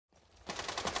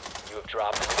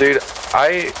Dude,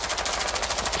 I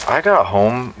got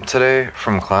home today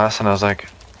from class and I was like,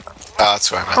 oh,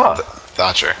 that's what I meant.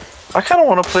 Thatcher. I kind of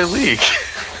want to play League.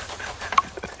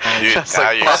 Dude,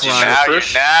 now you're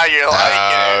like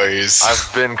it.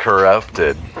 I've been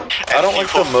corrupted. I don't like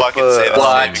the fucking say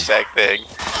the same exact thing.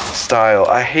 Style.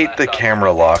 I hate the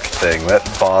camera lock thing. That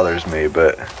bothers me,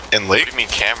 but... In League? What do you mean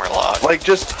camera lock? Like,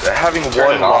 just having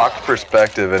one locked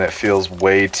perspective and it feels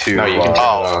way too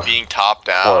being top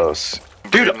down. Close.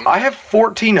 Dude, I have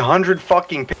 1400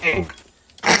 fucking ping.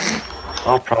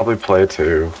 I'll probably play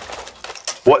too.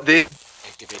 What the...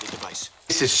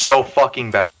 This is so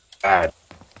fucking bad.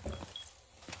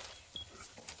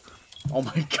 Oh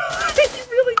my god, you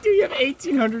really do. You have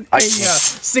 1800 ping,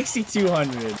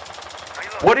 6200.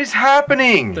 What is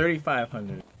happening?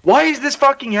 3500. Why is this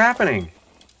fucking happening?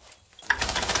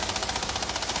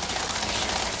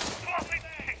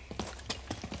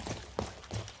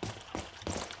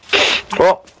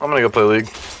 Well, I'm gonna go play League.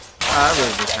 That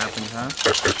really just happened, huh?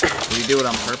 Did you do it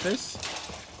on purpose?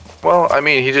 Well, I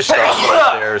mean, he just stopped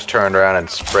right there, turned around, and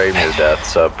sprayed me to death,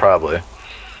 so probably.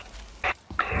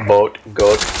 Boat,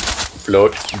 goat,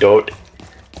 float, dote.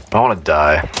 I wanna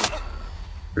die.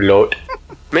 Loat.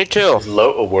 Me too. Is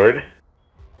loat a word?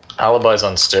 Alibi's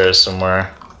on stairs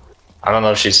somewhere. I don't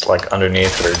know if she's like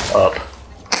underneath or up.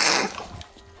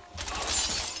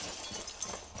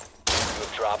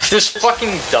 This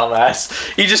fucking dumbass.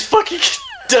 He just fucking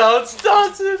downs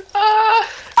it. Ah.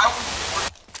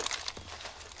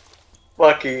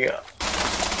 Fucking.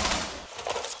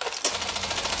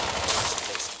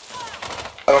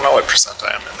 I don't know what percent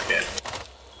I am in the game.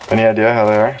 Any idea how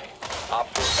they are?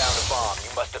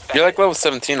 You're like level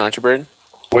 17, aren't you, Braden?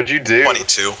 What'd you do?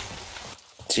 22.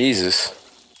 Jesus.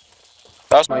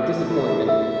 My disappointment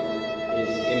is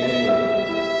immeasurable.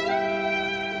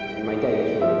 And my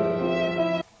day is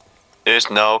ruined. There's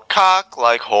no cock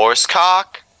like horse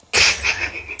cock.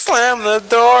 Slam the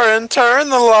door and turn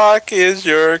the lock. Is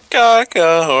your cock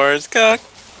a horse cock?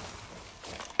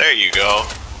 There you go.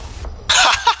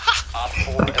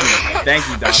 Thank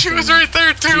you, Dawson. She was right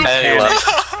there too. They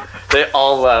left. They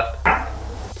all left.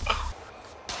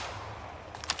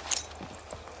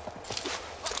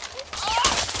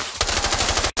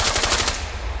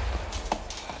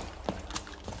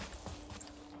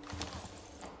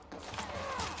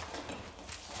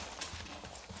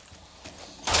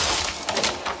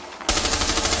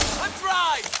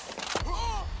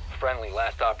 Friendly,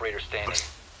 last operator standing.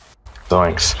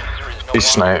 Thanks. He's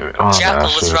sniping. Oh, Chapel,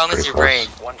 what's wrong with your brain?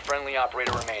 One friendly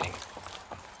operator remaining.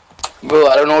 Bro,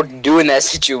 I don't know what to do in that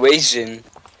situation.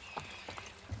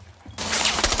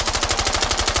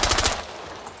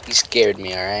 You scared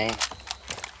me, alright?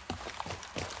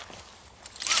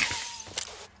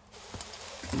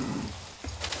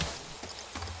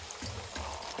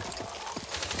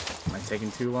 Am I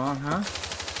taking too long, huh?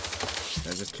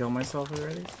 Did I just kill myself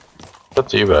already? Up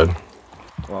to you, bud.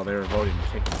 Well, they were voting to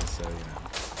kick me, so, you know.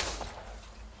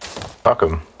 Fuck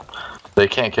them. They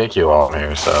can't kick you while I'm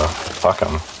here, so fuck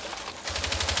them.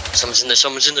 Someone's in there,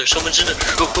 someone's in there, someone's in there.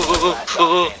 Go, go, go, go,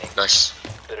 go, go. Nice.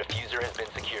 The diffuser has been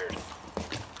secured.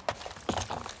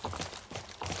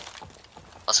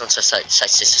 Last one says sight.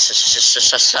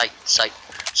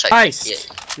 Ice! Yeah.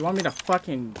 You want me to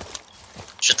fucking...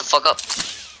 Shut the fuck up.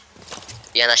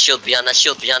 Behind that shield, behind that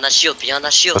shield, behind that shield, behind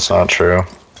that shield. That's not true.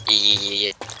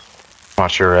 Yeah.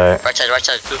 Watch your right. Right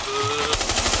side.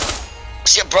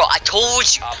 See, bro, I told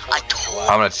you.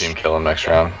 I'm gonna team kill him next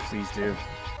round. Please do.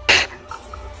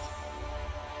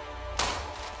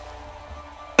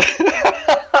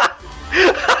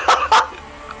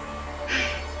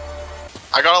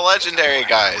 I got a legendary,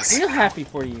 guys. Real happy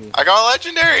for you. I got a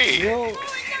legendary. Real...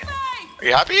 Are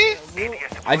you happy?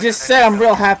 I just said I'm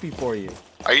real happy for you.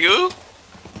 Are you?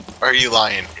 Or are you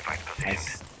lying?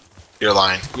 You're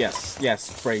lying. Yes,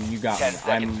 Brayden, you got me.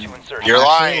 You're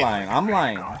lying. I'm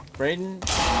lying. Brayden,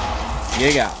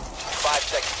 you got me. 5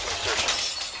 seconds to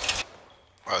insertion.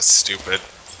 Oh, that's stupid.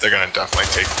 They're gonna definitely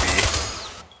take B.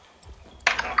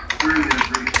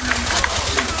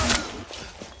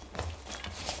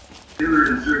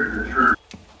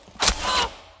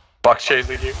 Fox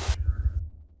chasing you.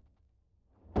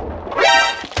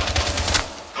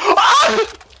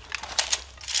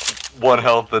 One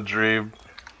health, the dream.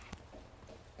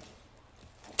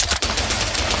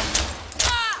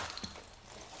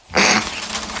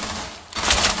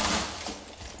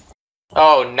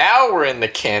 Oh, now we're in the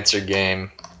cancer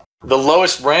game. The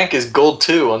lowest rank is gold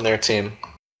 2 on their team.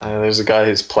 There's a guy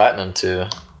who's platinum 2.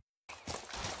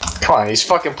 Come on, he's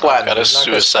fucking platinum. Got a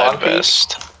suicide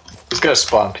vest. He's gonna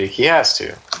spawn peek. He has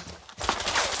to.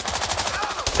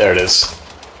 There it is.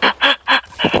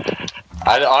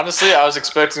 Honestly, I was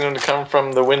expecting him to come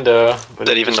from the window. But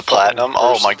That even the platinum?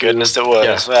 Oh my goodness, it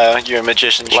was. Yeah. You're a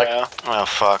magician, Chow. Oh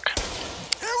fuck.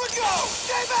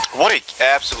 What a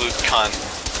absolute cunt.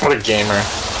 What a gamer.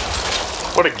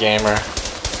 What a gamer.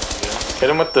 Hit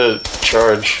him with the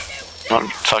charge.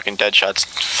 Fucking Deadshot's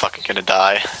fucking gonna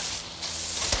die.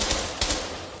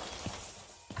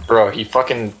 Bro, he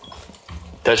fucking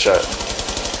Deadshot.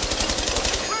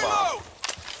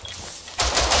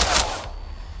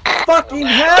 Fucking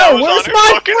hell! was Where's on her my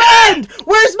fucking friend?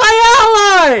 Where's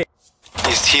my ally?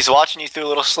 He's watching you through a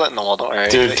little slit in the wall, don't worry.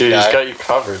 Dude, he's got you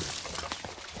covered.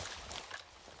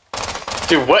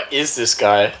 Dude, what is this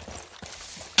guy?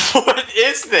 What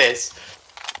is this?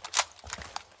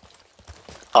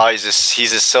 Oh, he's a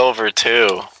silver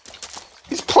too.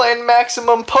 He's playing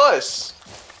Maximum Puss.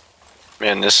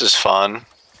 Man, this is fun.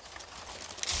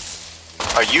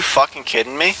 Are you fucking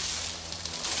kidding me?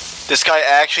 This guy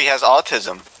actually has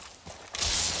autism.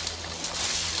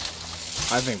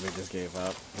 I think they just gave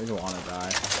up. They don't want to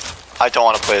die. I don't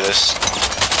want to play this.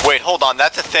 Wait, hold on,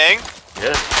 that's a thing?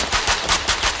 Yeah.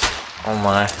 Oh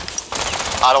my.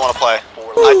 I don't want to play.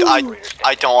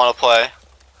 I don't want to play.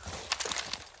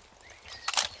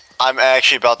 I'm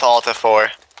actually about to ult F4.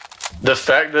 The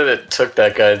fact that it took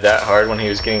that guy that hard when he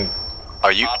was getting...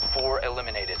 Are you... Op 4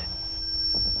 eliminated.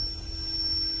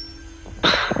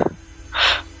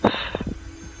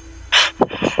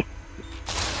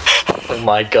 Oh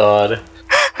my god.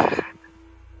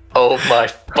 Oh my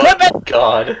fucking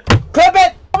god. Clip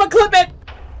it! I'm gonna clip it!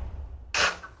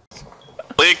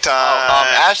 League time.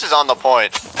 Ash is on the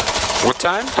point. What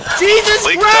time? Jesus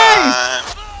League Christ! time.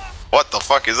 What the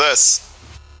fuck is this?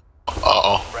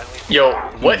 Uh-oh. Yo,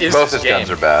 what is Both this his game?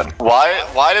 guns are bad.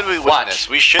 Why did we win Watch. this?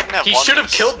 We shouldn't have He won should have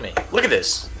this. killed me. Look at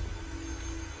this.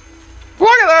 Look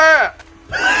at that!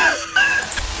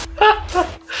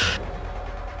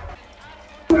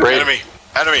 Enemy.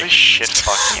 Enemy. Shit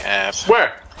fucking app.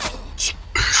 Where?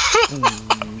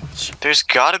 There's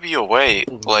gotta be a way.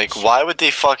 Like, why would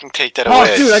they fucking take that Oh,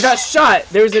 away? dude, I got shot.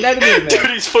 There's an enemy in there. Dude,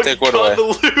 he's fucking Take one caught away.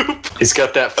 the loop. He's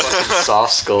got that fucking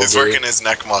soft skull, He's dude. working his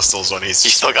neck muscles when he's.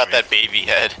 He's still got that baby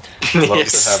head. Love to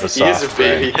Yes, have a he is a soft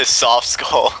baby. His soft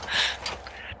skull.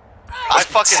 I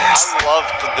love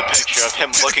the picture of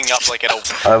him looking up like at a.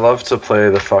 I love to play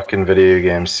the fucking video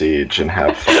game Siege and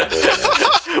have fun with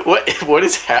it. What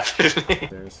is happening?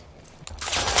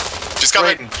 Just got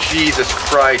Brayden, Jesus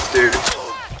Christ, dude.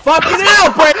 Fucking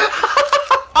hell, Brayden!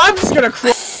 I'm just gonna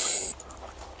crawl.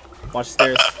 Watch the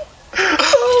stairs.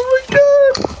 Oh my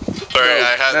god! Sorry,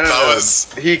 I had that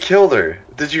was. He killed her.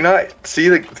 Did you not see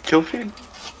the kill feed?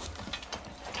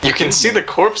 You can see the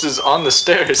corpses on the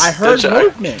stairs. I heard Deadshot.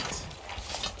 movement.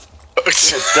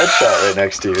 It's Deadshot right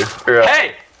next to you. Or,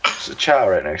 Hey! There's a Chow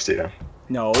right next to you.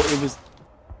 No, it was.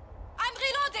 I'm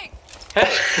reloading. Hey!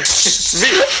 It's me!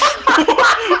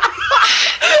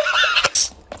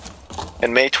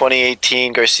 In May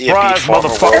 2018, Garcia Rise, beat former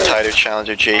motherfucker. world title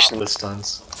challenger Jason. The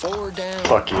stuns. 4 down.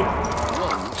 Fuck you.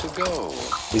 1 to go.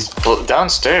 He's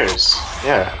downstairs.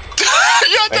 Yeah.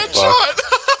 Yeah, that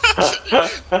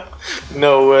shot.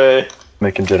 No way.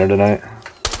 Making dinner tonight.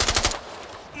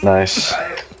 Nice.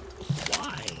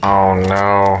 Oh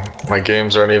no. My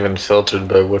games aren't even filtered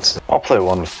by what's. I'll play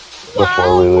one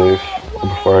before we leave. Or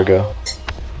before I go.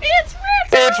 It's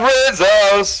Rick! It's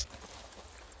Rizzo's!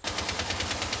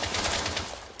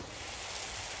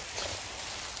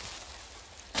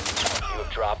 You have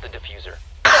dropped the diffuser.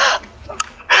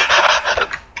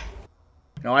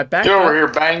 No, I backed Get over up.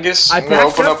 here, Bangus. I I'm gonna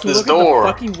backed open up up to this look door.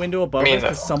 at the fucking window above I mean, us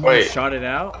because someone wait. shot it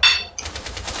out.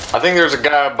 I think there's a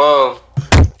guy above.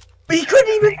 But he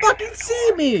couldn't even fucking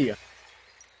see me!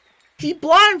 He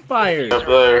blind fired! Up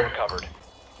there. Recovered.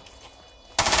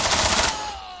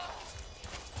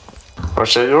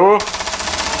 Push it, yo. Op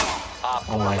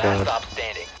 4 Oh my last God. stop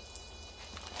standing.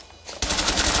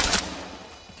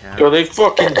 Yo, they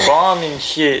fucking bombing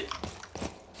shit.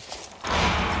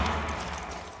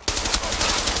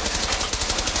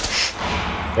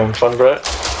 Having fun, Brett?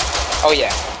 Oh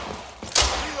yeah.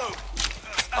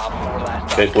 Op 4 last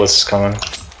stop. Big Blitz is coming.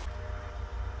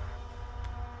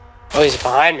 Oh, he's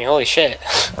behind me. Holy shit.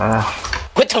 Ah.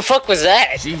 What the fuck was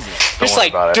that? Jesus. Just worry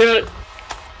like, about it. dude.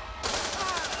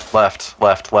 Left,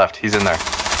 left, left. He's in there.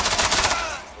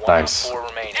 1 Nice. op 4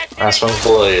 remaining. Last one's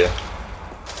below you.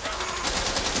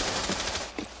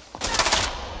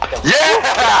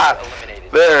 Yeah!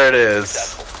 Eliminated. There it is.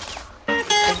 Successful.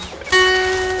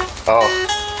 Oh.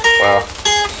 Wow.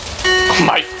 Oh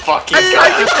my fucking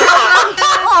god.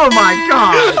 Oh my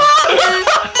god!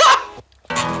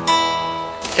 I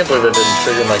can't believe it didn't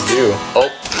trigger my goo. Oh.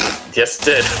 Yes, it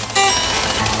did.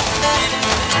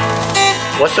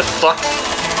 What the fuck?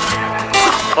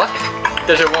 fuck?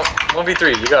 There's a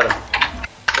 1v3. You got him.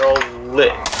 They're all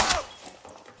lit.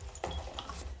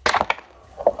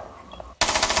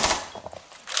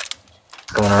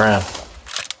 Going around.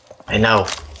 I know.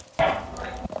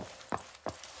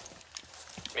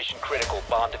 Mission critical.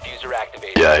 Bomb diffuser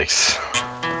activated. Yikes.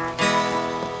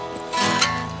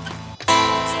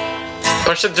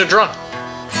 Punch the drone.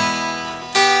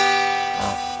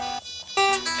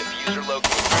 Diffuser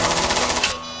located.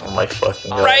 Oh my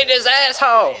fucking god. Right his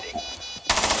asshole.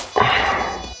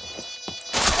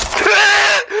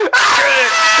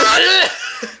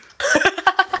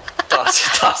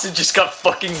 Dawson just got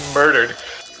fucking murdered.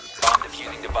 Bomb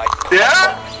diffusing device.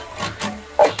 Yeah?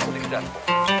 Successful.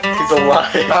 He's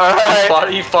alive.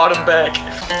 Alright. He fought him back.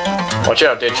 Watch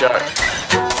out, Deadshot.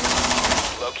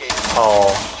 Located.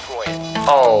 Oh.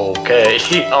 Destroyed.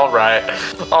 Okay. Alright.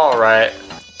 Alright.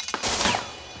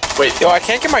 Wait. Yo, I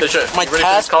can't get my Deadshot, my you ready for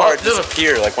this taskbar call? to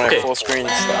disappear like when Okay. I full screen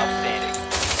and stuff.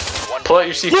 Standing. One Pull out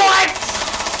your C4. What?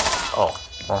 Oh.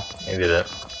 Well, maybe that.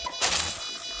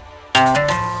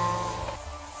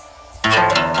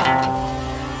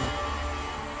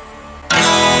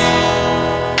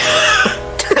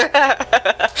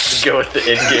 Go with the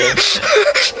in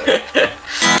game.